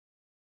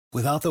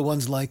Without the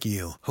ones like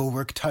you, who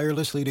work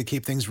tirelessly to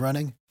keep things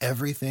running,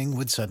 everything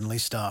would suddenly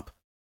stop.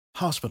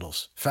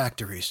 Hospitals,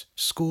 factories,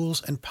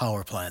 schools, and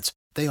power plants,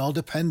 they all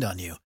depend on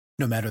you.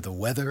 No matter the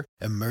weather,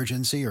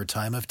 emergency, or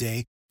time of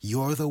day,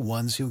 you're the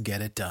ones who get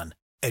it done.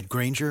 At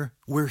Grainger,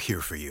 we're here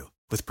for you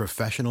with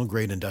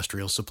professional-grade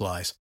industrial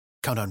supplies.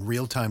 Count on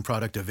real-time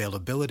product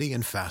availability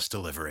and fast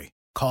delivery.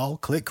 Call,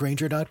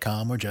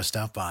 clickgrainger.com, or just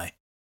stop by.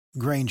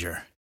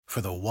 Grainger, for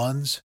the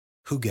ones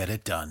who get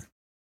it done.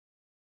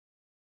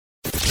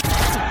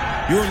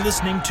 You're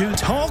listening to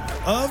Talk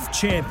of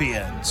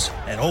Champions,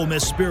 an Ole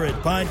Miss Spirit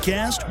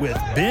podcast with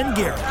Ben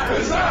Garrett.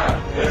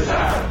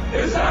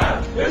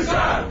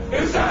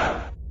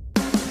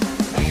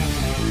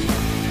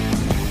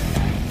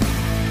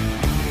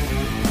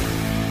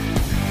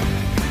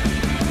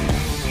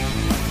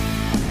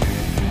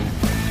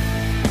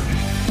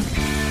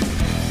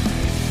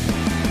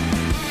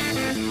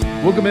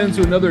 Welcome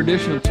into another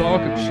edition of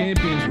Talk of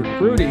Champions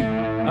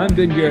Recruiting. I'm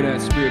Ben Garrett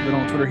at Spirit, but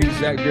on Twitter, he's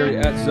Zach Berry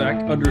at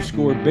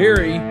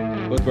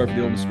Zach_Berry. Both of our for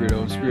the Ole Miss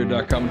Spirit,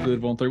 Spirit.com,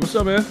 affiliate on 3. What's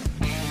up, man?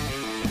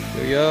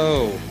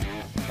 Yo.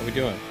 How we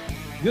doing?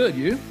 Good,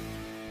 you?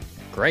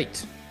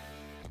 Great.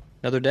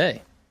 Another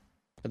day.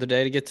 Another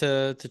day to get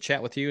to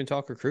chat with you and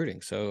talk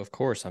recruiting. So, of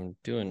course, I'm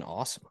doing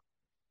awesome.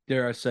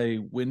 Dare I say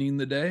winning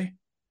the day?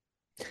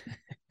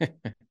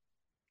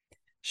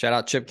 Shout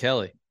out Chip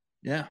Kelly.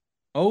 Yeah.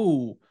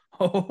 Oh.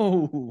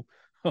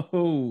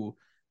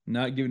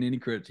 Not giving any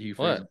credit to you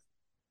for What?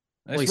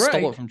 That's he right.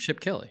 stole it from Chip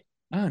Kelly.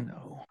 I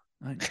know.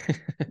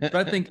 But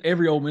I think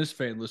every Ole Miss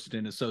fan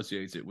listening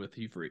associates it with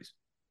Hugh Freeze.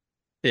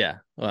 Yeah.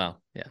 Well,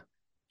 yeah.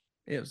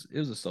 It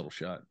was a subtle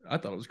shot. I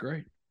thought it was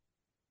great.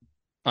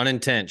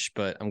 Unintentional,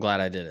 but I'm glad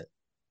I did it.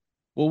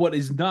 Well, what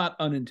is not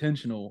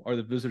unintentional are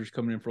the visitors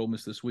coming in for Ole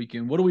Miss this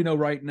weekend. What do we know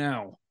right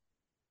now?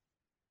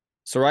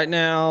 So right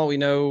now we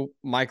know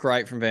Mike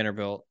Wright from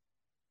Vanderbilt.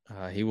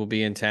 He will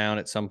be in town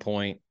at some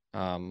point.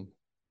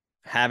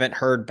 Haven't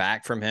heard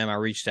back from him. I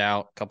reached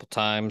out a couple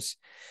times.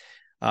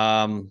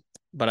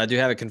 But I do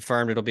have it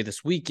confirmed. It'll be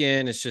this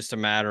weekend. It's just a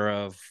matter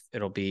of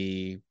it'll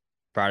be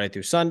Friday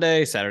through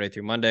Sunday, Saturday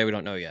through Monday. We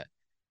don't know yet.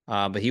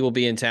 But he will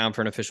be in town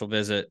for an official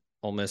visit.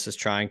 Ole Miss is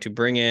trying to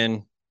bring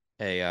in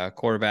a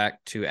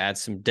quarterback to add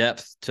some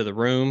depth to the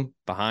room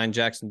behind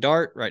Jackson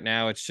Dart. Right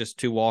now, it's just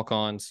 2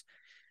 walk-ons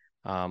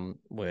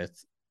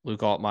with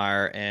Luke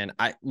Altmaier. And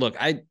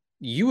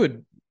you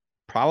would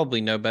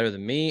probably know better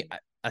than me.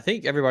 I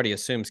think everybody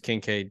assumes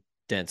Kincaid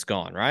Dent's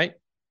gone, right?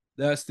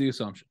 That's the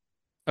assumption.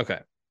 Okay.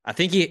 I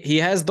think he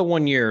has the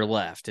 1 year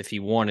left if he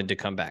wanted to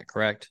come back,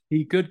 correct?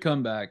 He could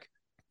come back,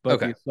 but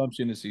Okay. the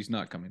assumption is he's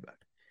not coming back.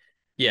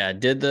 Yeah,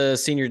 did the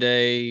senior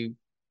day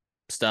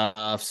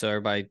stuff, so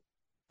everybody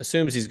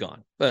assumes he's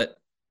gone. But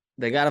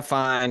they got to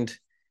find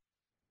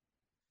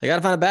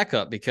a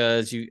backup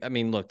because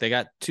look, they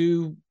got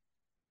 2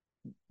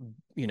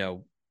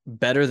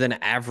 better than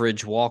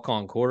average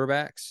walk-on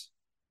quarterbacks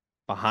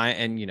behind,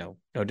 and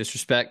no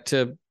disrespect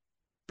to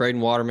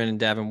Braden Waterman and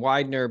Davin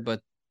Widener, but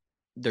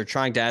they're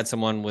trying to add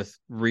someone with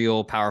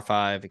real Power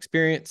 5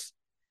 experience.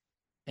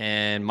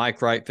 And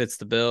Mike Wright fits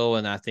the bill,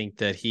 and I think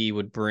that he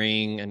would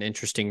bring an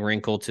interesting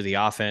wrinkle to the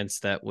offense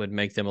that would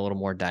make them a little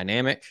more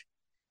dynamic.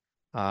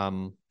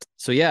 And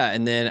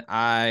then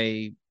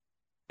I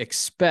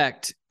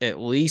expect at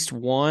least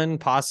 1,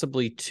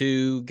 possibly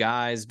 2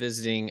 guys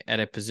visiting at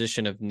a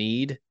position of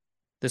need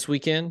this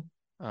weekend.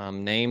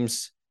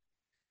 Names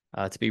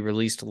to be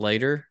released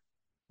later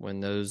when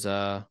those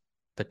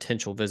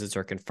potential visits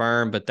are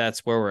confirmed, but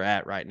that's where we're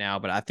at right now.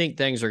 But I think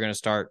things are going to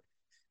start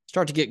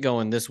to get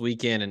going this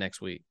weekend and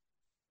next week.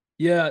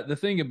 Yeah, the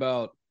thing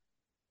about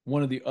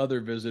one of the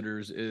other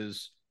visitors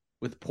is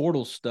with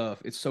portal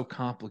stuff, it's so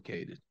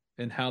complicated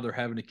and how they're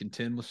having to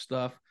contend with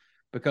stuff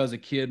because a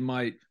kid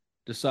might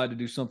decide to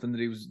do something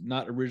that he was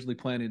not originally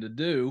planning to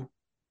do,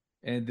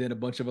 and then a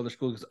bunch of other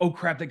schools goes, oh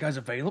crap, that guy's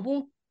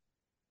available.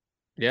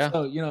 Yeah.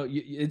 So,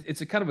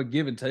 it's a kind of a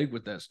give and take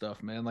with that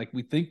stuff, man. Like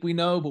we think we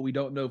know, but we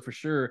don't know for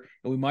sure.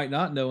 And we might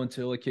not know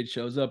until a kid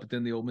shows up. But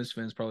then the Ole Miss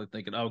fans probably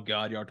thinking, oh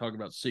God, y'all are talking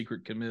about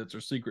secret commits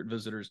or secret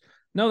visitors.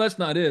 No, that's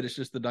not it. It's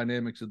just the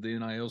dynamics of the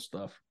NIL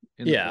stuff.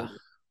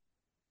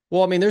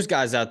 Well, there's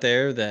guys out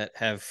there that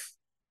have,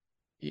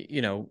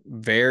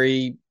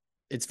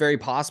 it's very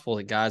possible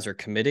that guys are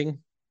committing,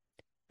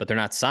 but they're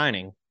not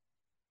signing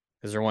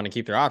because they're wanting to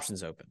keep their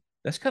options open.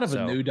 That's kind of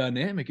a new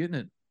dynamic, isn't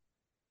it?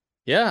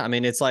 Yeah,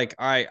 it's like,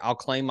 all right, I'll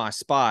claim my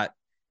spot,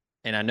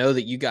 and I know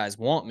that you guys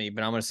want me,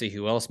 but I'm going to see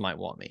who else might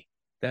want me.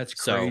 That's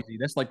crazy.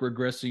 That's like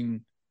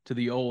regressing to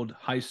the old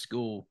high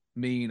school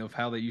mean of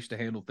how they used to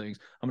handle things.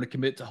 I'm going to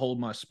commit to hold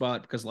my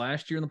spot because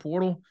last year in the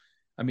portal,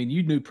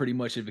 you knew pretty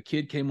much if a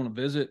kid came on a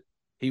visit,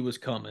 he was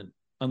coming,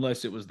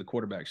 unless it was the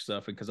quarterback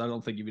stuff. Because I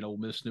don't think even Ole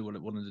Miss knew what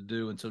it wanted to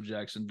do until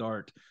Jackson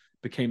Dart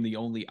became the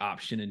only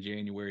option in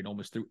January and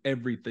almost threw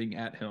everything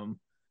at him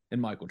and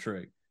Michael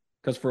Trigg.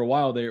 Because for a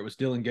while there, it was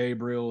Dylan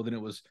Gabriel. Then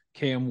it was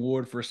Cam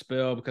Ward for a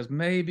spell because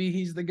maybe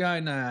he's the guy.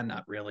 Nah,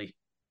 not really.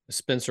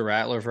 Spencer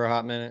Rattler for a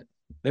hot minute.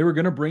 They were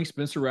going to bring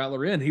Spencer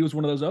Rattler in. He was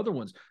one of those other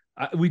ones.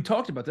 We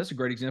talked about that's a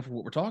great example of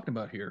what we're talking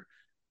about here.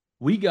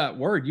 we got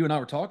word. You and I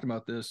were talking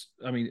about this.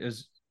 I mean,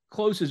 as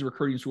close as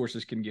recruiting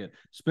sources can get,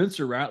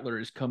 Spencer Rattler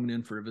is coming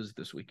in for a visit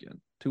this weekend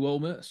to Ole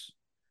Miss.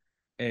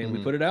 And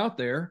we put it out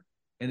there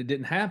and it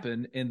didn't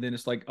happen. And then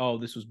it's like, oh,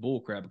 this was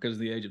bullcrap because of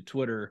the age of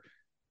Twitter.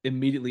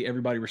 Immediately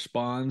everybody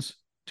responds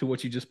to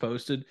what you just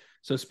posted.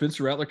 So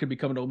Spencer Rattler could be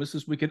coming to Ole Miss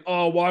this weekend.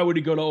 Oh, why would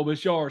he go to Ole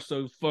Miss? Y'all are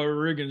so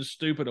friggin'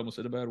 stupid. I almost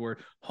said a bad word.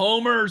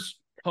 Homers,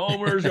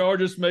 y'all are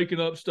just making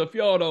up stuff.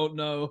 Y'all don't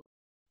know.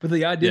 But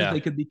the idea that they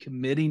could be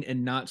committing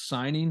and not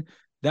signing,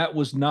 that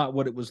was not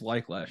what it was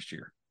like last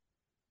year.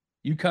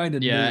 You kind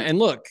of knew. And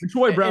look, when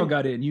Troy Brown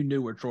got in, you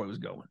knew where Troy was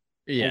going.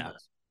 Yeah.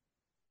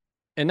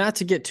 And not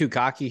to get too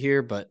cocky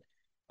here, but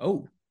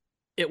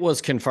it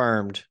was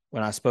confirmed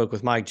when I spoke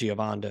with Mike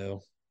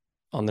Giovando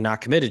on the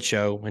Not Committed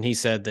show when he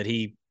said that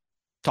he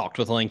talked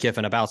with Lane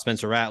Kiffin about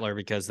Spencer Rattler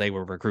because they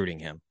were recruiting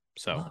him.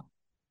 So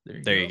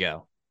there you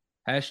go.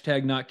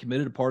 Hashtag Not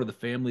Committed, a part of the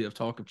family of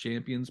Talk of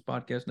Champions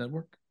podcast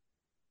network.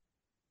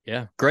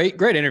 Yeah. Great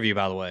interview,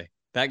 by the way.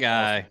 That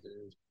guy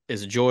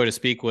is a joy to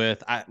speak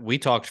with. We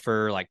talked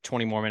for like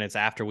 20 more minutes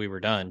after we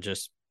were done,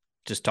 just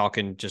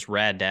talking just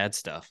rad dad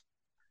stuff.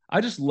 I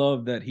just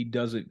love that he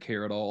doesn't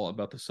care at all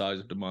about the size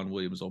of Damon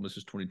Williams, Ole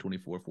Miss's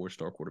 2024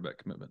 4-star quarterback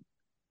commitment.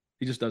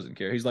 He just doesn't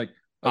care. He's like,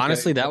 okay,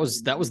 honestly, that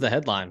was the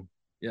headline.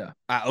 Yeah.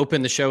 I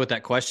opened the show with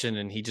that question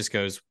and he just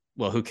goes,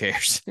 well, who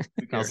cares?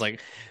 I was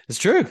like, it's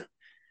true.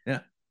 Yeah.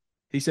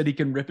 He said he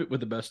can rip it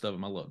with the best of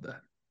them. I love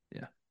that.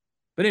 Yeah.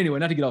 But anyway,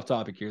 not to get off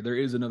topic here, there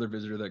is another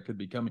visitor that could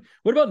be coming.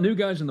 What about new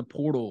guys in the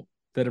portal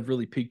that have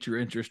really piqued your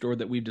interest or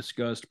that we've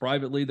discussed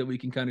privately that we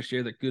can kind of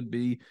share that could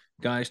be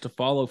guys to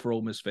follow for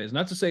Ole Miss fans?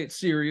 Not to say it's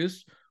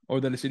serious or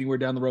that it's anywhere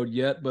down the road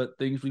yet, but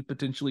things we've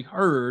potentially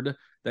heard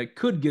that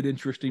could get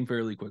interesting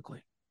fairly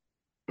quickly.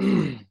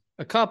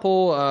 A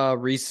couple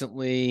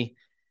recently,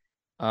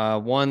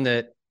 one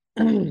that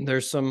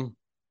there's some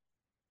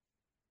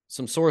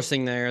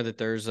sourcing there that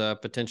there's a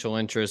potential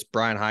interest.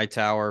 Brian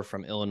Hightower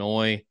from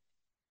Illinois,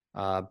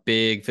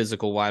 big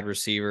physical wide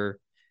receiver,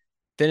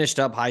 finished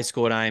up high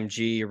school at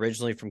IMG,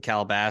 originally from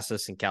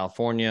Calabasas in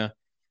California,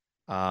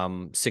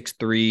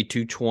 6'3",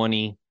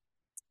 220.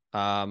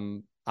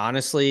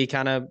 Honestly,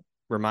 kind of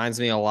reminds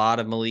me a lot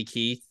of Malik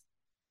Heath.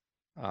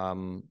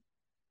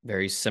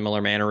 Very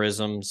similar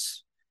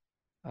mannerisms,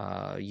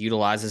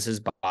 utilizes his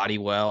body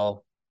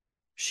well,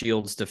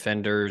 shields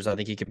defenders. I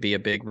think he could be a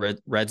big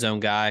red zone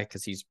guy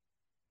because he's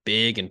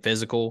big and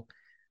physical.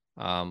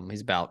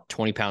 He's about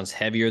 20 pounds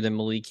heavier than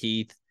Malik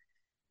Heath.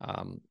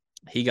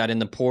 He got in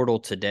the portal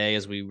today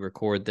as we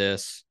record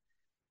this.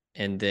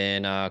 And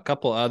then a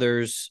couple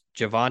others.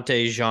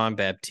 Javonte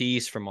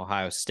Jean-Baptiste from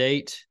Ohio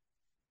State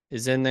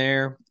is in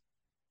there.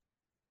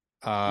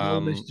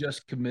 Ole Miss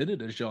just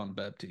committed as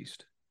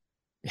Jean-Baptiste.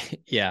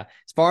 Yeah.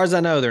 As far as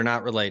I know, they're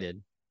not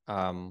related.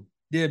 Yeah,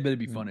 but it'd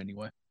be fun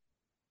anyway.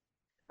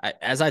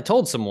 As I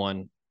told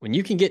someone, when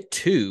you can get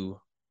two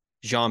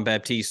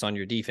Jean-Baptiste on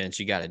your defense,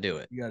 you got to do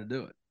it. You got to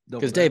do it.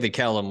 Because David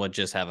Kellum would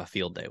just have a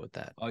field day with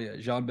that. Oh, yeah.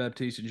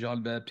 Jean-Baptiste and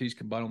Jean-Baptiste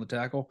combined on the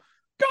tackle.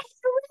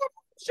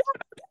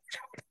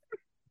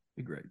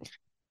 Be great.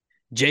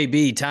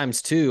 JB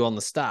times 2 on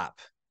the stop.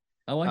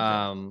 I like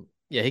that.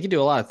 Yeah, he can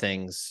do a lot of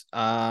things.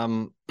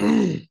 Caden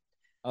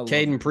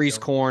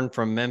Priestcorn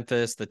from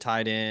Memphis, the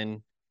tight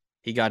end.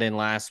 He got in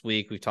last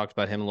week. We talked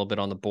about him a little bit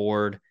on the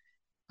board.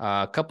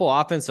 A couple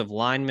offensive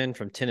linemen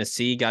from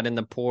Tennessee got in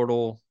the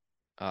portal.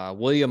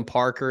 William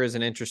Parker is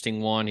an interesting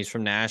one. He's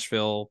from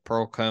Nashville,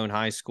 Pearl Cone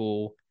High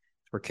School,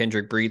 where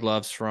Kendrick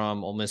Breedlove's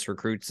from. Ole Miss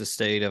recruits the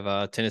state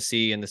of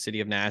Tennessee and the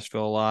city of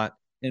Nashville a lot.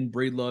 And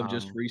Breedlove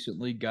just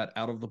recently got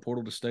out of the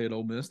portal to stay at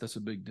Ole Miss. That's a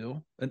big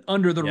deal. An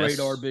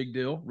under-the-radar big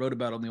deal. Wrote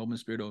about it on the Ole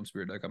Miss Spirit,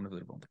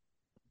 OleMissSpirit.com.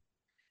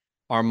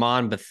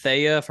 Armand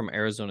Bethea from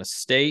Arizona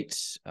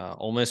State.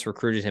 Ole Miss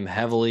recruited him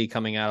heavily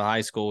coming out of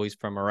high school. He's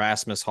from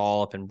Erasmus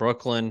Hall up in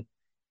Brooklyn.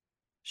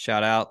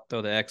 Shout out.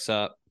 Throw the X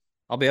up.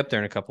 I'll be up there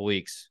in a couple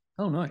weeks.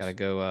 Oh, nice. Gotta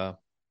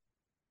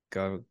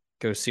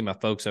go see my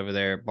folks over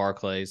there at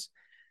Barclays.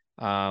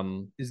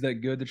 Is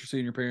that good that you're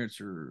seeing your parents,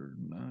 or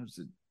no?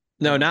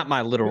 No, not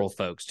my literal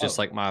folks, just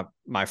like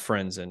my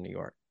friends in New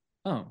York.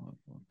 Oh,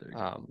 well, there you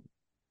go.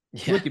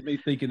 Yeah. Look at me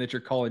thinking that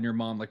you're calling your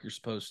mom like you're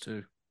supposed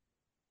to.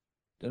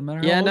 Doesn't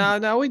matter. Yeah,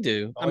 no, we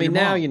do. I mean,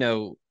 now,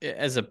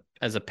 as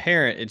a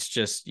parent, it's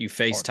just you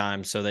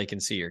FaceTime so they can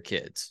see your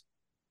kids.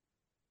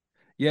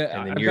 Yeah,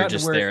 and then you're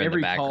just there in the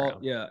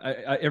background.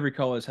 Every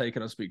call is, hey,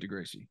 can I speak to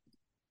Gracie?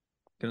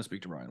 Can I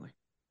speak to Riley?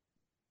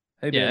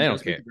 Hey, yeah, they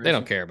don't care. They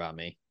don't care about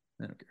me.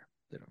 They don't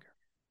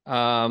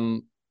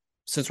care.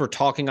 Since we're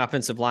talking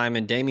offensive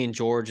lineman, Damian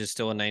George is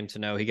still a name to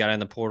know. He got in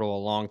the portal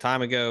a long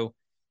time ago.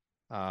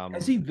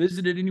 Has he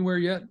visited anywhere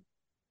yet?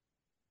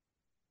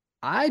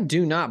 I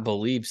do not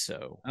believe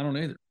so. I don't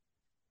either.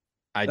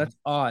 That's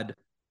odd.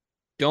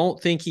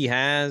 Don't think he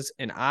has,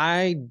 and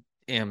I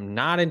am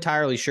not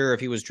entirely sure if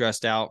he was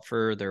dressed out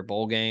for their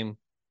bowl game.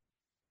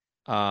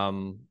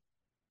 Because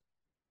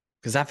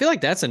I feel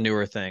like that's a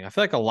newer thing. I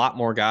feel like a lot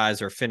more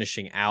guys are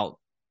finishing out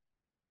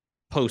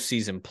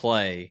postseason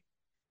play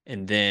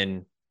and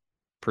then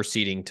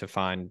proceeding to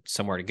find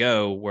somewhere to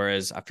go.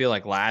 Whereas I feel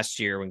like last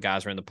year when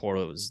guys were in the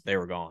portal, they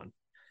were gone.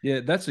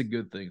 Yeah, that's a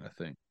good thing, I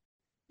think.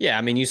 Yeah,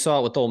 I mean, you saw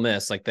it with Ole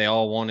Miss. Like, they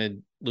all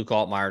wanted Luke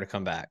Altmaier to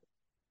come back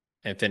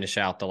and finish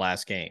out the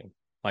last game.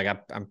 Like,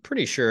 I'm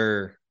pretty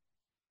sure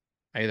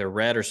I either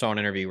read or saw an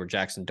interview where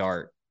Jackson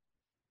Dart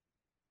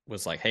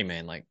was like, hey,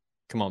 man, like,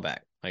 come on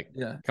back. Like,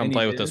 come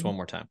play with us one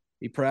more time.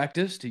 He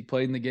practiced. He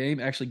played in the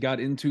game, actually got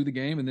into the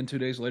game, and then 2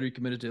 days later he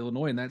committed to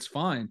Illinois, and that's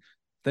fine.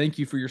 Thank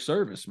you for your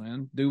service,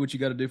 man. Do what you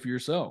got to do for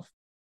yourself.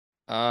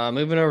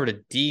 Moving over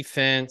to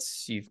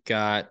defense, you've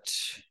got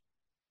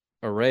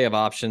array of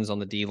options on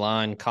the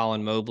D-line.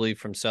 Colin Mobley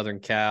from Southern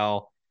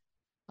Cal.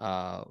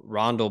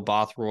 Rondell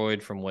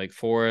Bothroyd from Wake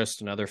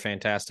Forest, another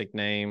fantastic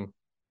name.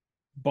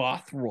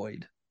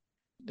 Bothroyd.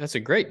 That's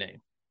a great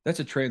name. That's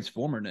a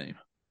Transformer name.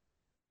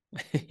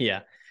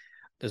 Yeah.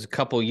 There's a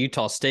couple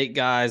Utah State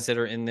guys that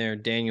are in there.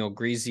 Daniel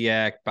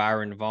Griesiak,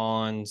 Byron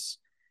Vaughns.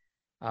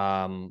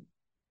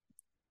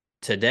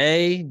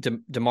 Today,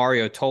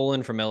 Demario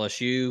Tolan from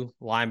LSU,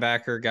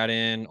 linebacker, got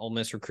in. Ole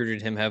Miss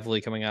recruited him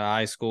heavily coming out of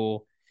high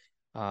school.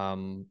 I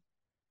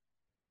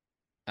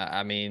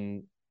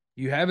mean,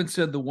 you haven't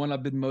said the one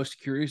I've been most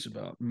curious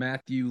about,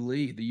 Matthew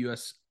Lee, the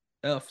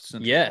USF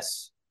center.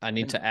 Yes, I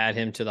need to add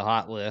him to the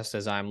hot list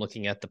as I'm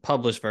looking at the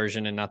published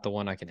version and not the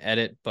one I can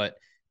edit. But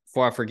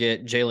before I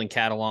forget, Jalen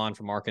Catalon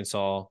from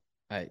Arkansas,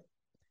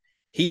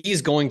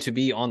 he's going to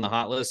be on the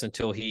hot list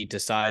until he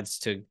decides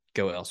to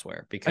go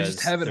elsewhere. Because I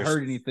just haven't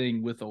heard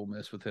anything with Ole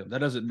Miss with him. That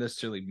doesn't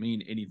necessarily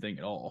mean anything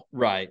at all.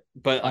 Right.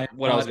 But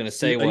what I was going to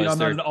say was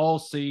I'm not all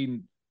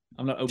seeing.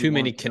 I'm not too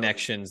many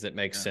connections that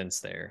make sense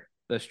there.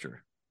 That's true.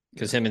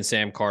 Because him and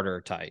Sam Carter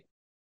are tight.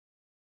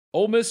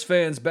 Ole Miss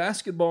fans,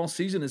 basketball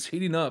season is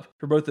heating up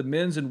for both the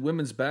men's and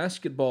women's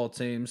basketball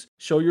teams.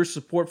 Show your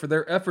support for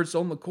their efforts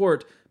on the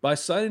court by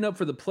signing up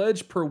for the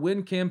Pledge Per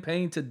Win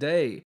campaign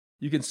today.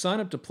 You can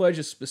sign up to pledge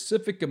a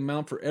specific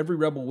amount for every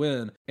Rebel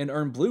win and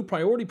earn Blue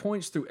Priority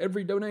points through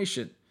every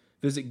donation.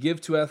 Visit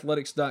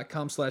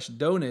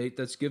givetoathletics.com/donate.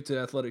 That's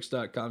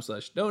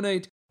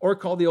givetoathletics.com/donate. Or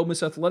call the Ole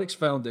Miss Athletics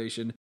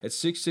Foundation at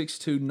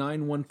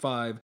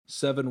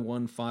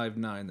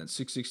 662-915-7159. That's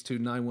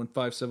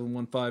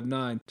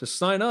 662-915-7159 to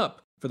sign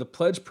up for the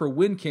Pledge Per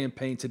Win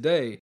campaign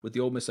today with the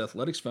Ole Miss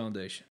Athletics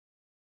Foundation.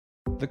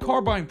 The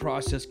car buying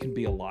process can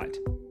be a lot.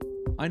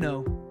 I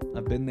know,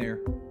 I've been there.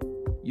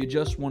 You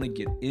just want to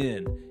get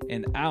in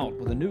and out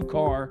with a new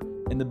car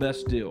and the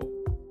best deal.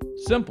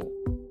 Simple.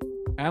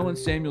 Allen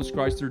Samuels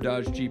Chrysler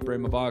Dodge Jeep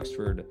Ram of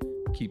Oxford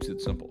keeps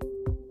it simple.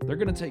 They're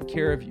going to take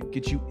care of you,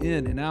 get you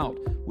in and out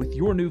with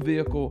your new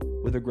vehicle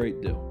with a great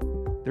deal.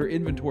 Their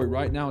inventory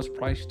right now is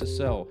priced to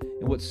sell,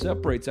 and what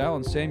separates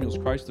Allen Samuels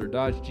Chrysler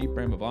Dodge Jeep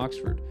Ram of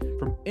Oxford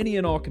from any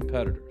and all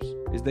competitors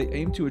is they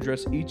aim to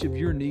address each of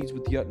your needs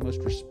with the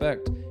utmost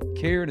respect,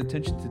 care, and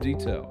attention to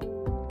detail.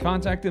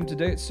 Contact them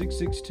today at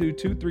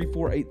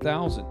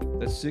 662-234-8000.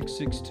 That's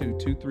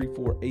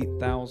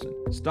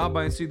 662-234-8000. Stop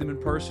by and see them in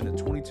person at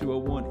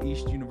 2201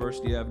 East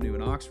University Avenue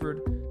in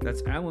Oxford.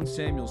 That's Allen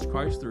Samuels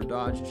Chrysler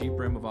Dodge Jeep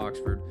Ram of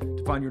Oxford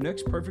to find your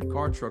next perfect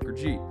car, truck, or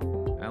Jeep.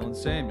 Allen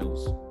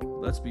Samuels,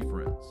 let's be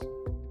friends.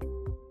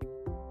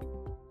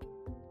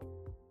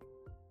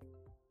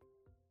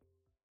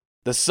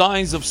 The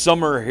signs of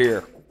summer are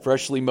here.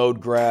 Freshly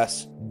mowed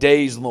grass,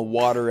 days on the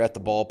water at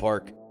the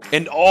ballpark,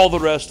 and all the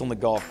rest on the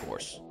golf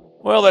course.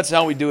 Well, that's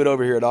how we do it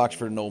over here at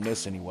Oxford and Ole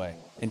Miss anyway.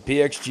 And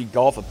PXG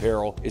Golf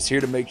Apparel is here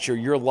to make sure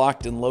you're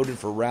locked and loaded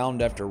for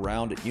round after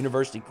round at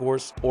University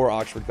Course or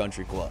Oxford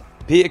Country Club.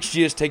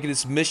 PXG has taken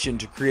its mission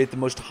to create the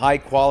most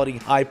high-quality,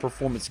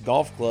 high-performance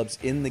golf clubs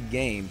in the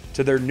game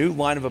to their new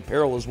line of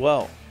apparel as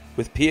well.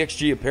 With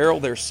PXG Apparel,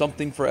 there's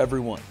something for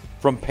everyone.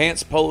 From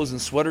pants, polos,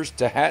 and sweaters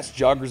to hats,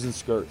 joggers, and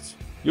skirts.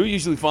 You'll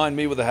usually find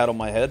me with a hat on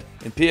my head,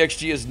 and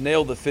PXG has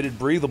nailed the fitted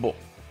breathable.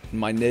 And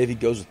my navy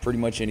goes with pretty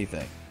much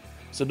anything.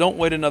 So don't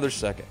wait another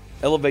second.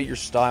 Elevate your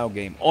style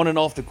game on and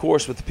off the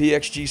course with the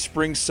PXG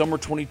Spring Summer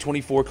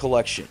 2024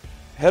 collection.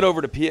 Head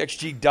over to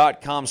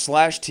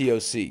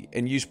pxg.com/TOC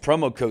and use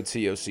promo code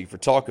TOC for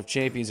Talk of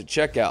Champions at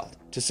checkout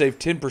to save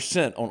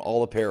 10% on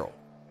all apparel.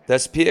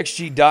 That's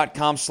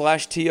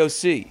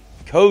pxg.com/TOC,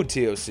 code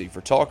TOC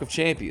for Talk of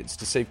Champions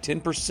to save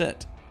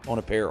 10% on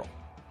apparel.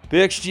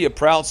 PXG, a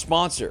proud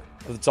sponsor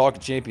of the Talk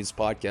of Champions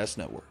podcast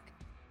network.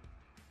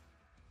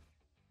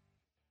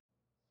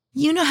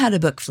 You know how to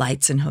book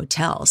flights and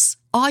hotels.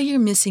 All you're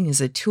missing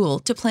is a tool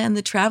to plan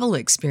the travel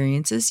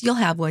experiences you'll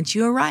have once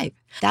you arrive.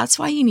 That's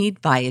why you need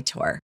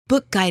Viator.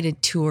 Book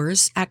guided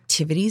tours,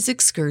 activities,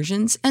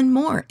 excursions, and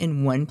more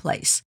in one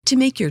place to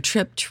make your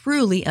trip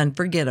truly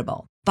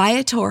unforgettable.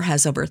 Viator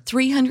has over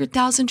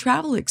 300,000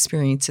 travel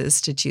experiences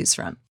to choose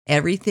from.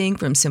 Everything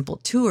from simple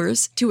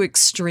tours to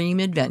extreme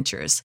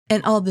adventures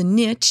and all the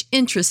niche,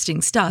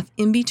 interesting stuff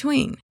in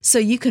between. So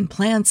you can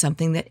plan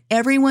something that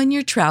everyone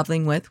you're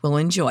traveling with will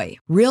enjoy.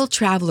 Real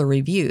traveler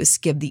reviews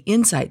give the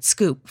inside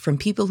scoop from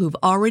people who've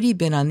already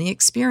been on the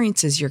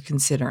experiences you're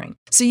considering.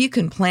 So you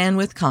can plan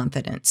with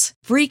confidence.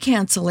 Free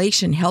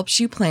cancellation helps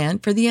you plan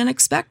for the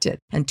unexpected.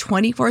 And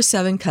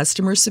 24/7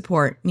 customer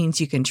support means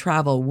you can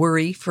travel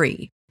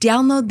worry-free.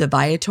 Download the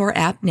Viator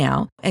app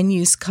now and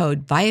use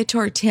code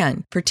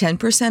Viator10 for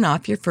 10%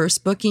 off your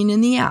first booking in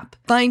the app.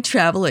 Find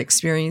travel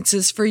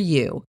experiences for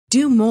you.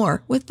 Do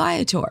more with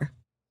Viator.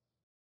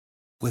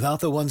 Without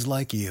the ones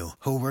like you,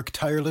 who work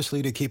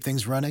tirelessly to keep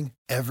things running,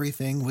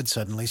 everything would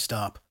suddenly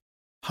stop.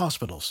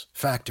 Hospitals,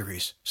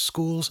 factories,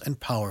 schools, and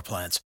power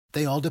plants,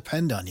 they all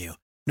depend on you.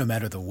 No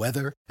matter the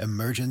weather,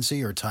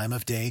 emergency, or time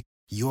of day,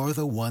 you're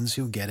the ones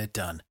who get it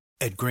done.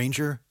 At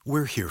Grainger,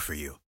 we're here for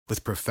you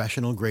with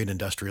professional-grade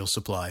industrial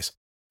supplies.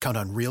 Count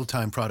on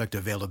real-time product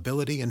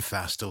availability and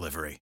fast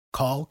delivery.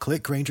 Call,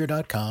 click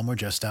Grainger.com, or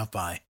just stop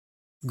by.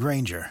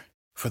 Grainger,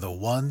 for the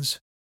ones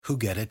who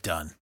get it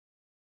done.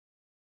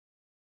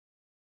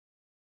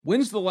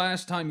 When's the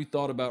last time you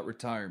thought about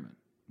retirement?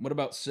 What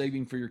about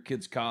saving for your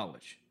kids'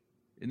 college?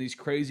 In these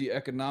crazy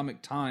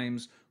economic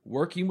times,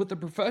 working with a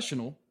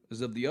professional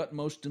is of the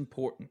utmost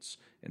importance,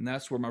 and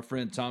that's where my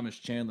friend Thomas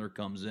Chandler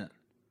comes in.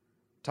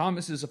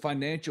 Thomas is a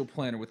financial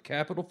planner with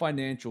Capital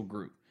Financial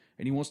Group,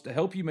 and he wants to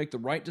help you make the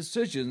right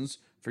decisions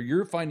for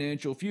your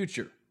financial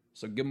future.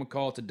 So give him a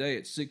call today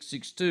at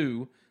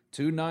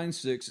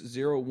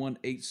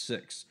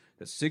 662-296-0186.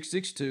 That's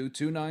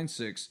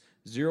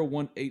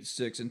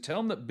 662-296-0186, and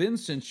tell him that Ben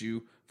sent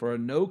you for a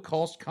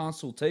no-cost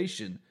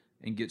consultation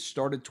and get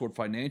started toward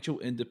financial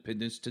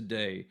independence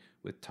today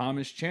with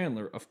Thomas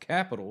Chandler of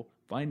Capital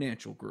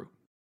Financial Group.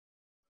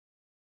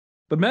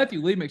 But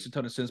Matthew Lee makes a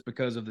ton of sense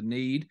because of the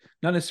need,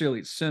 not necessarily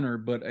at center,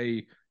 but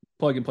a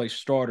plug-and-play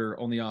starter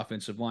on the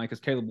offensive line because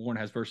Caleb Warren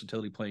has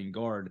versatility playing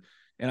guard.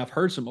 And I've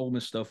heard some Ole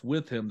Miss stuff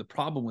with him. The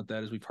problem with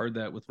that is we've heard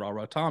that with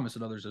Ra Thomas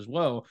and others as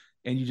well,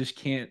 and you just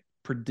can't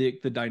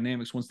predict the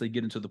dynamics once they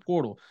get into the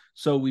portal.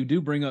 So we do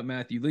bring up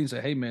Matthew Lee and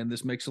say, hey, man,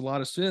 this makes a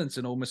lot of sense,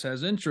 and Ole Miss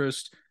has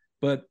interest,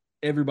 but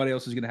everybody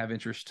else is going to have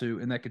interest too,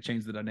 and that could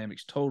change the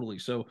dynamics totally.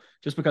 So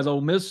just because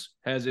Ole Miss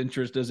has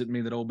interest doesn't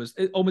mean that Ole Miss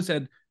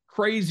had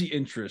crazy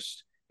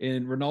interest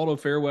in Ronaldo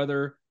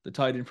Fairweather, the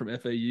tight end from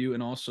FAU,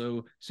 and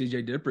also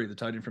CJ Dippre, the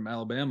tight end from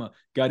Alabama.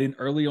 Got in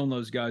early on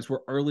those guys. We're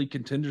early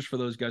contenders for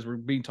those guys. We're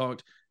being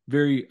talked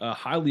very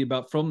highly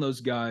about from those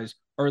guys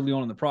early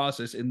on in the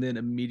process, and then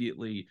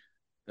immediately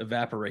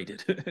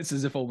evaporated. It's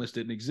as if Ole Miss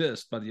didn't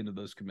exist by the end of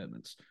those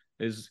commitments.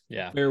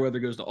 Fairweather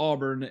goes to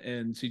Auburn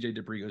and CJ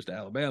Dippre goes to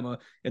Alabama,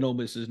 and Ole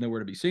Miss is nowhere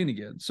to be seen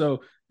again.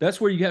 So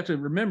that's where you have to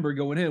remember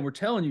going in. We're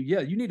telling you,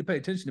 you need to pay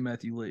attention to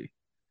Matthew Lee,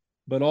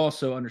 but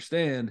also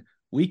understand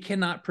we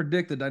cannot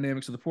predict the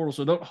dynamics of the portal.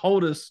 So don't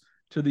hold us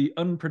to the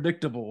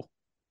unpredictable,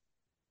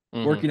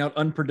 working out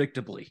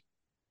unpredictably.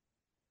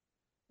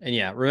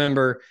 And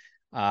remember,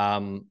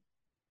 we're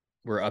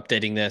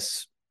updating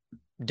this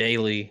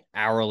daily,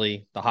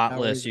 hourly, the hot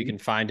list. You can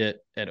find it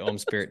at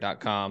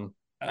ohmspirit.com.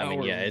 I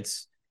mean,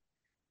 it's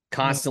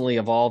constantly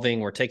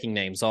evolving. We're taking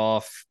names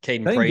off.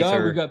 Caden Thank Prather.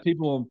 God we've got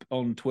people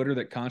on Twitter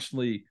that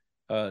constantly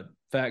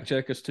fact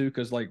check us too,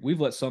 because like we've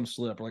let some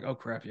slip. We're like, oh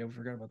crap, we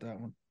forgot about that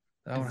one.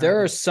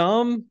 There are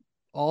some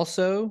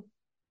also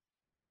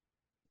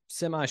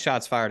semi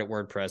shots fired at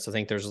WordPress. I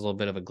think there's a little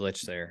bit of a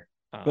glitch there.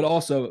 But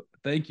also,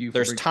 thank you.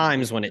 There's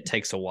times when it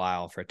takes a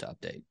while for it to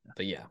update.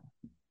 But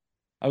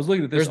I was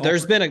looking at this.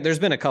 There's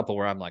been a couple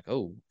where I'm like,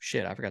 oh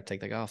shit, I forgot to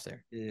take that off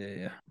there.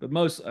 Yeah. But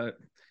most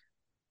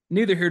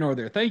neither here nor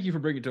there. Thank you for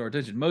bringing it to our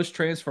attention. Most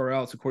transfer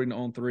outs according to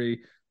On3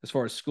 as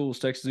far as schools.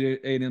 Texas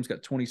A&M's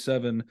got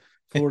 27,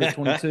 Florida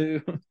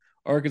 22,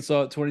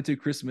 Arkansas at 22.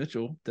 Chris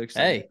Mitchell,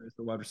 Texas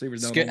the wide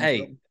receivers.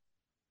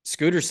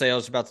 Scooter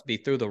sales about to be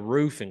through the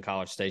roof in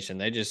College Station.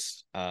 They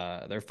just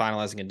they're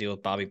finalizing a deal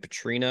with Bobby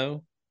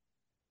Petrino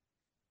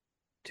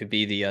to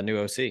be the new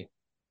OC.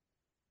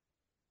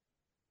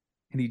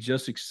 And he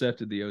just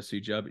accepted the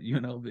OC job at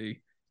UNLV.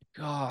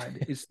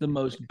 God, it's the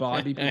most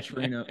Bobby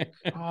Petrino.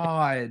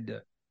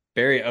 God.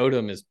 Barry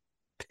Odom is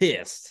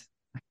pissed.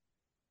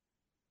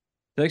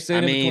 Texas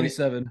A&M at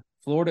 27,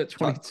 Florida at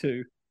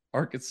 22,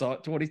 Arkansas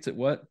at 22.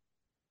 What?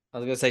 I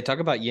was going to say, talk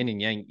about yin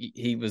and yang.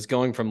 He was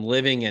going from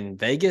living in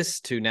Vegas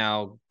to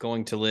now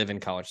going to live in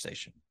College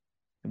Station.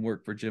 And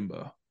work for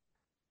Jimbo.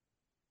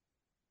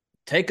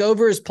 Take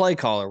over as play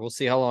caller. We'll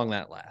see how long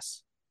that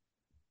lasts.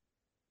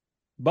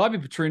 Bobby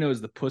Petrino is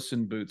the puss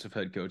in boots of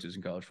head coaches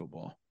in college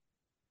football.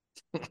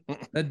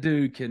 That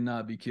dude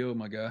cannot be killed,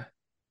 my guy.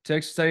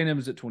 Texas A&M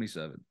is at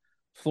 27.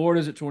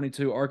 Florida's at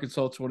 22,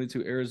 Arkansas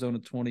 22, Arizona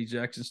 20,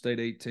 Jackson State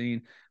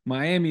 18,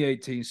 Miami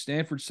 18,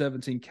 Stanford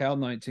 17, Cal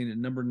 19,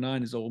 and number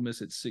 9 is Ole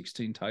Miss at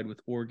 16, tied with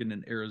Oregon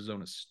and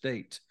Arizona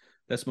State.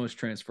 That's most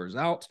transfers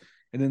out.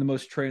 And then the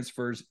most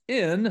transfers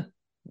in, let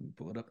me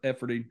pull it up,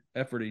 efforting.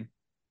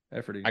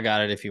 I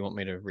got it if you want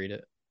me to read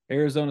it.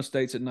 Arizona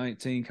State's at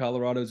 19,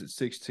 Colorado's at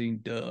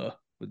 16,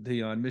 with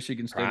Deion,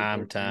 Michigan State Prime at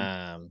 14.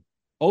 time.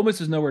 Ole Miss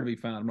is nowhere to be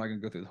found. I'm not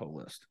going to go through the whole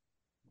list.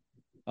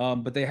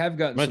 But they have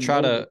gotten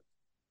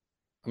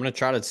I'm gonna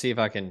try to see if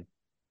I can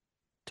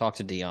talk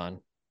to Deion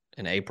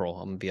in April.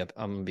 I'm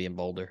gonna be in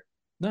Boulder.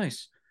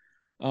 Nice.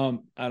 I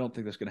don't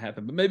think that's gonna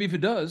happen, but maybe if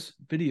it does,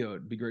 video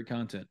it'd be great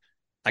content.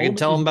 I can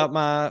tell him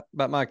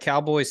about my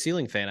Cowboy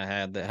ceiling fan I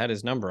had that had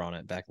his number on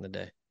it back in the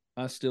day.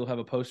 I still have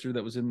a poster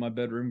that was in my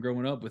bedroom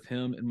growing up with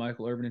him and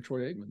Michael Irvin and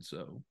Troy Aikman.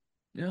 So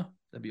yeah,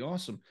 That'd be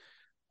awesome.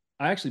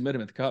 I actually met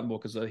him at the Cotton Bowl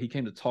because he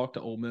came to talk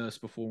to Ole Miss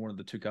before one of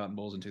the 2 Cotton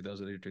Bowls in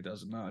 2008 or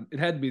 2009. It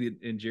had to be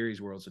in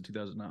Jerry's World, so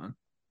 2009.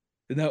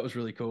 And that was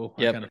really cool.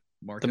 Yep. I kind of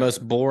marked the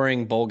most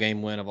boring bowl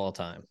game win of all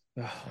time.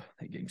 Oh,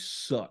 that game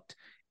sucked.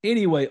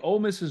 Anyway, Ole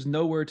Miss is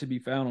nowhere to be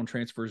found on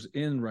transfers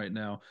in right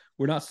now.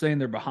 We're not saying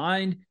they're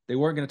behind. They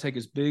weren't going to take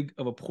as big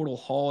of a portal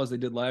haul as they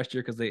did last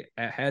year because they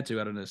had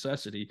to out of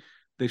necessity.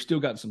 They've still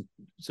got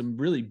some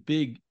really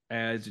big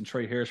ads in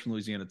Trey Harris from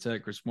Louisiana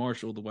Tech, Chris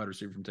Marshall, the wide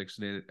receiver from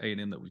Texas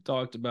A&M that we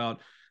talked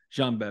about,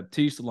 Jean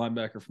Baptiste, the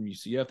linebacker from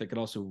UCF that could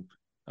also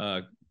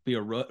be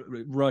a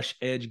rush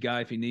edge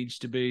guy if he needs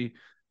to be.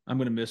 I'm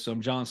going to miss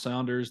some. John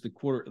Saunders, the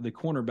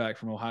cornerback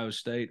from Ohio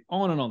State.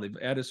 On and on. They've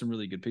added some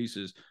really good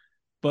pieces,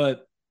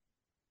 but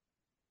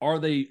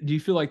do you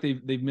feel like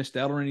they've missed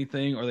out on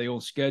anything? Are they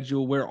on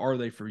schedule? Where are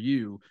they for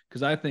you?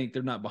 Because I think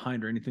they're not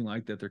behind or anything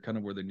like that. They're kind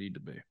of where they need to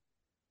be.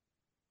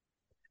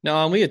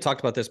 No, and we had talked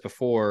about this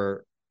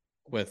before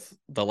with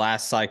the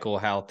last cycle,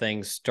 how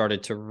things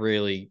started to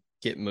really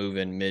get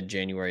moving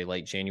mid-January,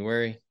 late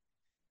January.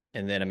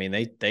 And then, I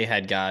mean, they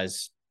had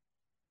guys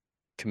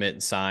commit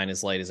and sign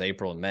as late as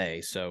April and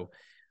May. So,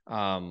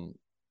 and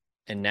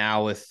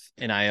now with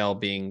NIL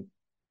being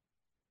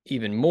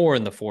even more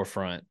in the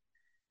forefront,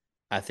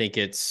 I think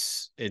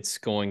it's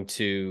going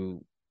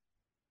to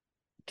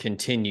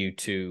continue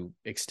to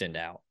extend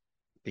out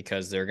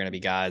because there are going to be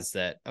guys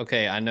that,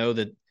 okay, I know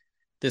that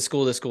this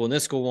school, and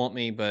this school want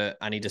me, but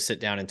I need to sit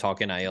down and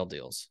talk NIL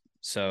deals.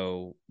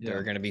 So there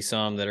are going to be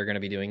some that are going to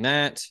be doing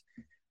that.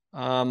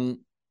 I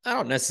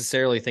don't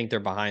necessarily think they're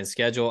behind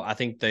schedule. I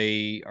think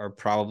they are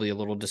probably a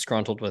little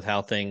disgruntled with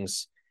how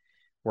things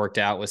worked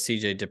out with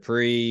CJ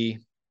Dupree,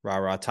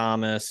 Ra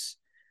Thomas.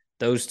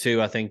 Those two,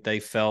 I think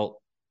they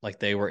felt like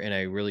they were in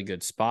a really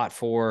good spot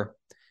for.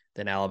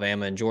 Then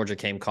Alabama and Georgia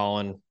came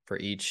calling for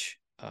each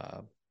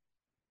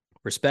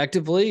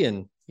respectively.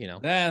 And,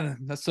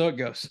 that's how it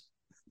goes.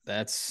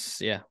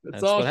 That's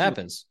awesome. What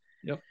happens.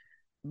 Yep.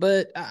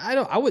 But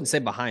I wouldn't say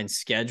behind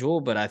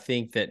schedule, but I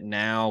think that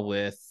now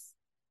with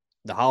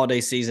the holiday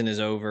season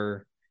is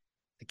over,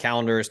 the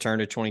calendar has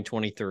turned to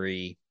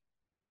 2023.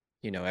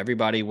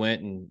 Everybody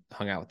went and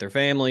hung out with their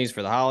families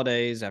for the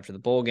holidays after the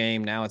bowl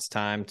game. Now it's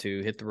time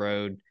to hit the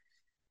road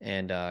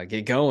and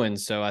get going.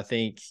 So I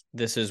think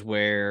this is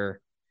where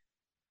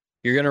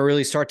you're going to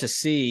really start to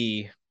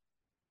see,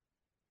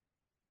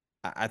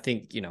 I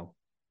think,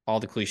 all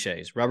the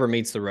cliches. Rubber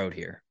meets the road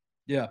here.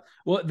 Yeah.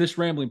 Well, this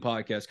rambling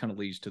podcast kind of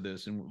leads to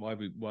this and why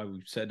we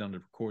sat down to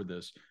record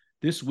this.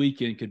 This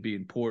weekend could be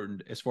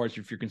important as far as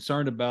if you're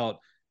concerned about,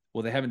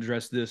 well, they haven't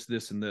addressed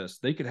this, and this.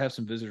 They could have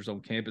some visitors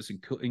on campus,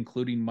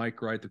 including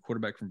Mike Wright, the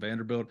quarterback from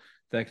Vanderbilt,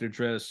 that could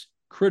address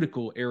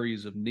critical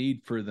areas of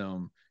need for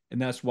them.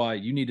 And that's why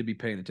you need to be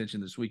paying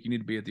attention this week. You need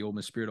to be at the Ole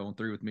Miss Spirit on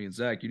 3 with me and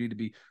Zach. You need to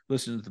be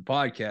listening to the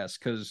podcast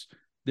because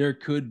there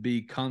could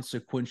be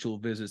consequential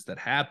visits that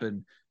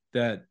happen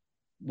that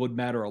would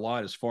matter a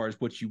lot as far as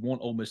what you want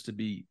Ole Miss to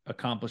be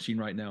accomplishing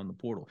right now in the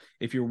portal.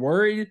 If you're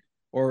worried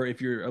or if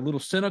you're a little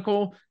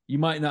cynical, you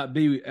might not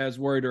be as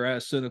worried or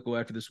as cynical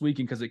after this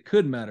weekend because it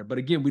could matter. But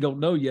again, we don't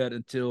know yet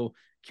until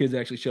kids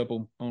actually show up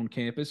on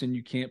campus, and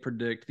you can't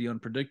predict the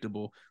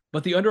unpredictable.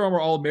 But the Under Armour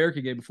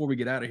All-American game, before we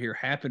get out of here,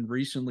 happened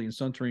recently, and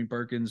Suntarine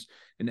Perkins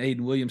and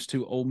Aiden Williams,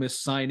 2 Ole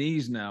Miss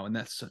signees now, and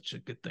that's such a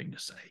good thing to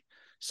say.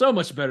 So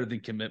much better than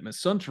commitment.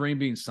 Suntarine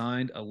being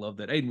signed, I love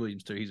that. Aiden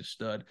Williams, too, he's a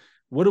stud.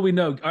 What do we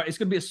know? All right, it's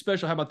going to be a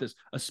special, how about this?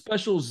 A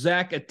special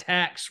Zach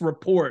Attacks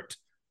report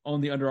on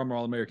the Under Armour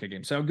All-American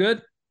game. Sound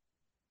good?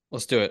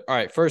 Let's do it. All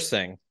right, first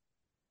thing,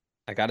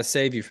 I got to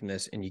save you from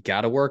this, and you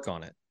got to work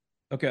on it.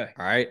 Okay.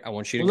 All right, I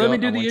want you to go. Let me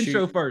do the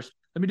intro first.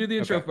 Let me do the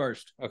intro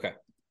first. Okay.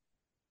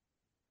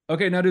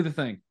 Okay, now do the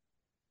thing.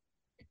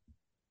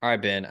 All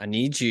right, Ben, I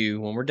need you,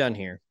 when we're done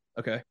here,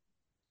 okay, I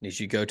need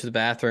you to go to the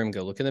bathroom,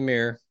 go look in the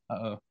mirror.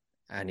 Uh-oh.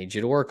 I need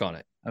you to work on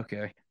it.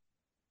 Okay.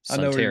 Suntarine. I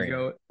know where you're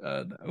going.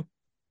 No.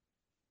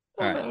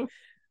 All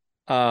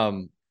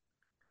right.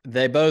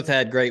 They both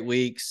had great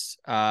weeks.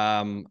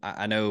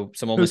 I know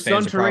some Ole Miss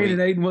fans are probably... and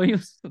Aiden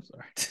Williams? I'm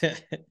sorry.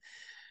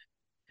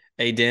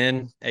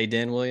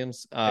 Aiden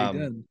Williams.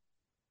 Aiden.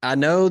 I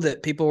know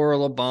that people were a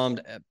little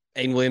bummed.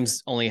 Aiden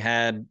Williams only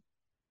had,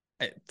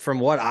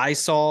 from what I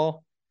saw,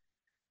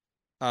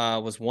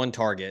 was 1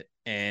 target.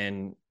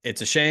 And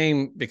it's a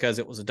shame because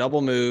it was a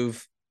double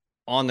move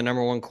on the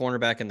number 1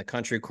 cornerback in the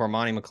country,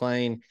 Cormani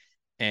McClain,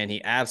 and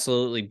he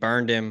absolutely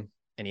burned him.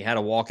 And he had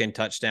a walk-in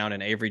touchdown,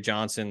 and Avery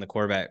Johnson, the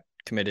quarterback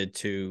committed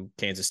to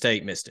Kansas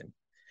State, missed him.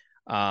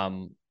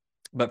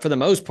 But for the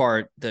most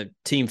part, the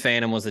team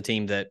Phantom was the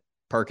team that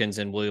Perkins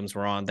and Williams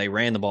were on. They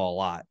ran the ball a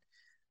lot.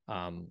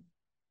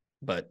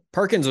 But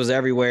Perkins was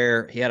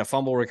everywhere. He had a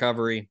fumble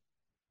recovery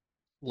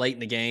late in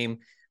the game,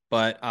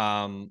 but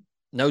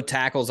no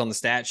tackles on the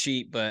stat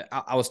sheet. But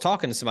I was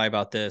talking to somebody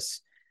about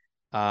this,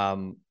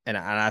 and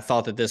I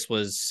thought that this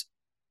was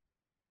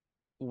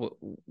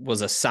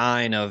a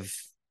sign of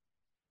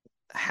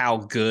how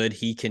good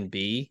he can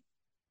be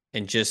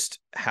and just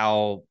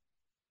how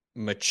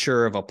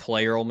mature of a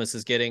player Ole Miss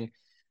is getting.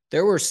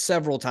 There were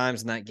several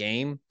times in that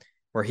game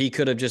where he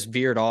could have just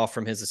veered off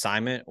from his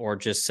assignment or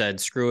just said,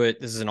 screw it,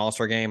 this is an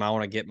all-star game, I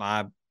want to get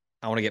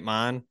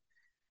mine,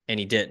 and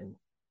he didn't.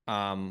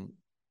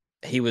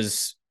 He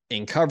was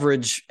in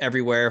coverage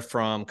everywhere,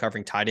 from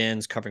covering tight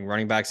ends, covering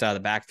running backs out of the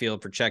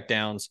backfield for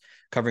checkdowns,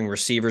 covering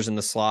receivers in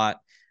the slot.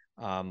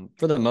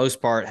 For the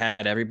most part,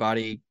 had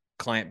everybody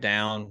clamped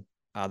down.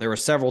 There were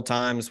several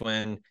times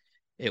when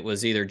it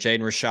was either Jaden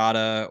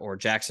Rashada or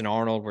Jackson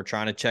Arnold were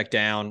trying to check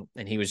down,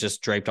 and he was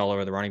just draped all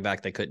over the running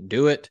back. They couldn't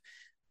do it.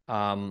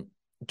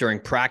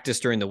 During practice,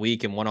 during the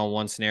week, in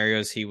one-on-one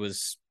scenarios, he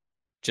was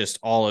just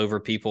all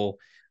over people,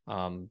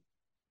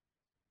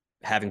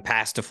 having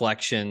pass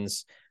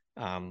deflections.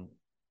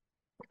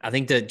 I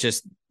think that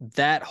just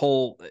that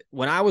whole,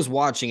 when I was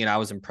watching it, I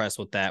was impressed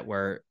with that,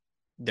 where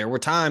there were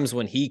times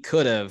when he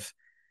could have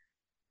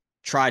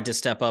tried to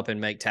step up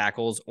and make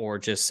tackles, or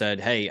just said,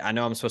 hey, I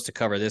know I'm supposed to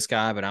cover this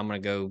guy, but I'm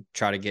going to go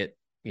try to get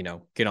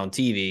on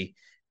TV.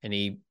 And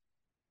he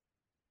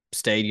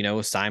stayed,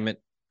 assignment,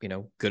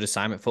 good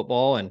assignment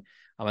football. And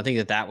I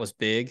think that was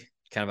big,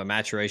 kind of a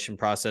maturation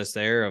process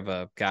there of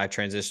a guy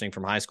transitioning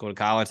from high school to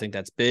college. I think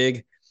that's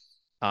big.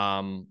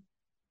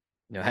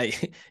 Hey,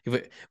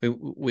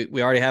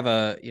 we already have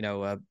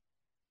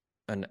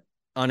an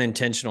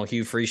unintentional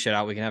Hugh Freeze shout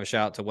out. We can have a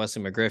shout out to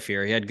Wesley McGriff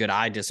here. He had good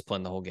eye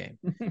discipline the whole game.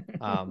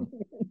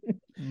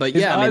 But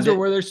his eyes are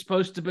where they're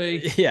supposed to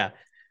be. Yeah.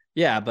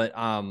 But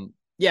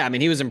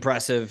he was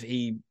impressive.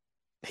 He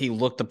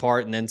looked the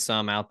part and then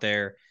some out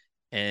there.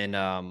 And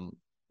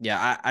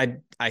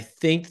I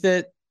think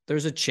that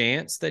there's a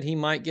chance that he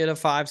might get a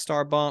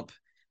 5-star bump.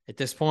 At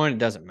this point, it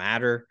doesn't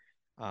matter.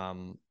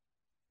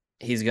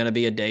 He's going to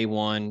be a day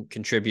one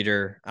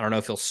contributor. I don't know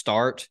if he'll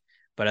start,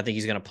 but I think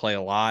he's going to play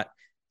a lot.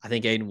 I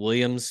think Aiden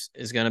Williams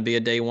is going to be a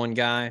day one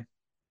guy.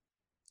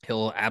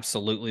 He'll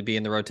absolutely be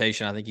in the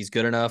rotation. I think he's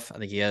good enough. I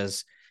think he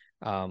has,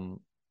 I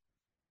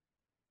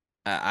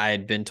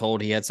had been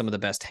told he had some of the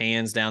best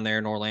hands down there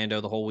in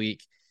Orlando the whole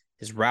week.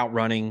 His route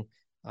running,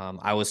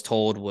 I was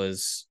told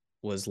was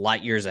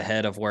light years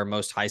ahead of where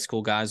most high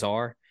school guys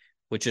are,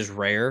 which is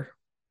rare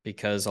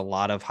because a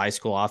lot of high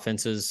school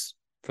offenses,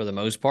 for the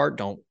most part,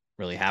 don't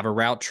really have a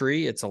route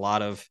tree. It's a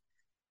lot of,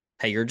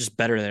 hey, you're just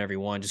better than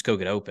everyone, just go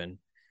get open.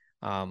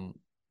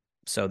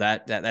 So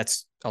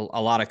that's a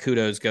lot of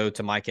kudos go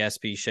to Mike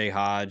Espy, Shea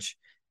Hodge,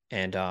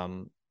 and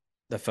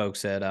the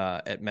folks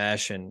at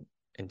Mesh and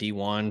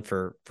D1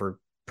 for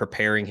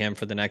preparing him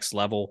for the next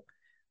level.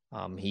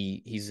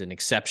 He's an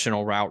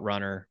exceptional route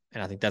runner,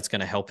 and I think that's going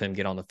to help him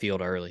get on the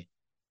field early.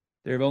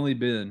 There have only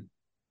been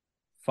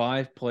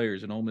 5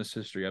 players in Ole Miss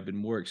history I've been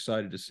more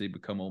excited to see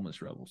become Ole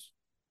Miss Rebels: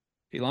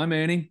 Eli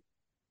Manning,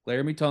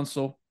 Laramie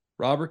Tunsil,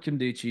 Robert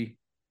Kimdichie,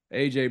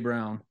 A.J.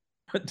 Brown,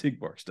 Dick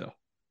Barksdale.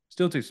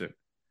 Still too soon.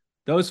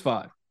 Those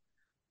 5.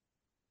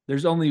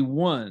 There's only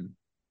one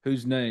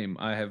whose name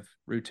I have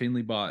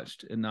routinely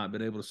botched and not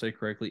been able to say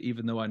correctly,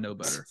 even though I know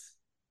better.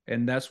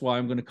 And that's why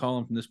I'm going to call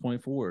him from this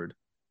point forward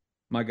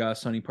my guy,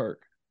 Sonny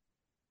Perk.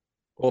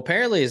 Well,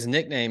 apparently his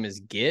nickname is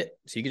Git,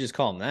 so you could just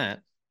call him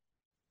that.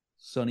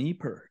 Sonny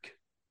Perk.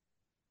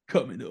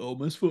 Coming to Ole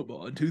Miss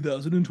football in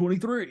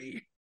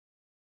 2023.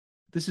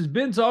 This has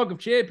been Talk of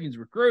Champions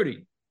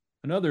Recruiting,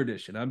 another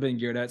edition. I'm Ben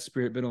Garrett at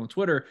Spirit Ben on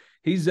Twitter.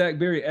 He's Zach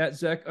Berry at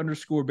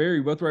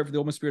Zach_Berry. Both right for the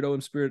Ole Miss Spirit,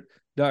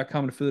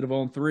 OleMissSpirit.com, and affiliate of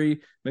On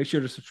 3. Make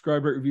sure to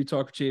subscribe, rate, review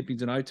Talk of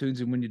Champions on iTunes.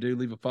 And when you do,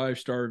 leave a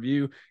 5-star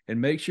review.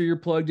 And make sure you're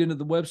plugged into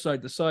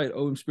the site,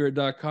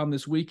 OleMissSpirit.com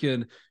this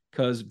weekend,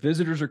 because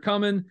visitors are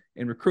coming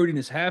and recruiting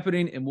is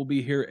happening, and we'll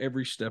be here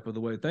every step of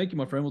the way. Thank you,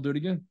 my friend. We'll do it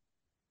again.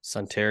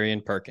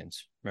 Suntarian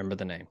Perkins. Remember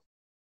the name.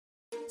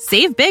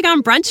 Save big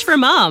on brunch for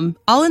mom,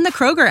 all in the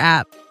Kroger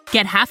app.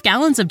 Get half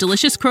gallons of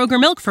delicious Kroger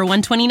milk for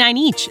 $1.29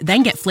 each.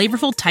 Then get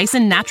flavorful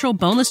Tyson natural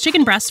boneless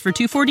chicken breasts for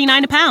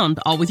 $2.49 a pound,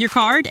 all with your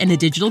card and a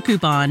digital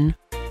coupon.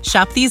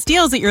 Shop these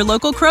deals at your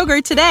local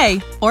Kroger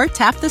today, or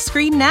tap the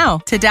screen now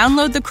to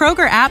download the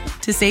Kroger app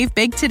to save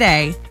big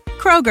today.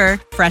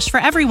 Kroger, fresh for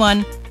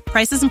everyone.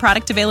 Prices and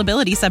product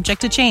availability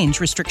subject to change.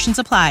 Restrictions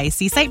apply.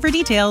 See site for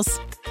details.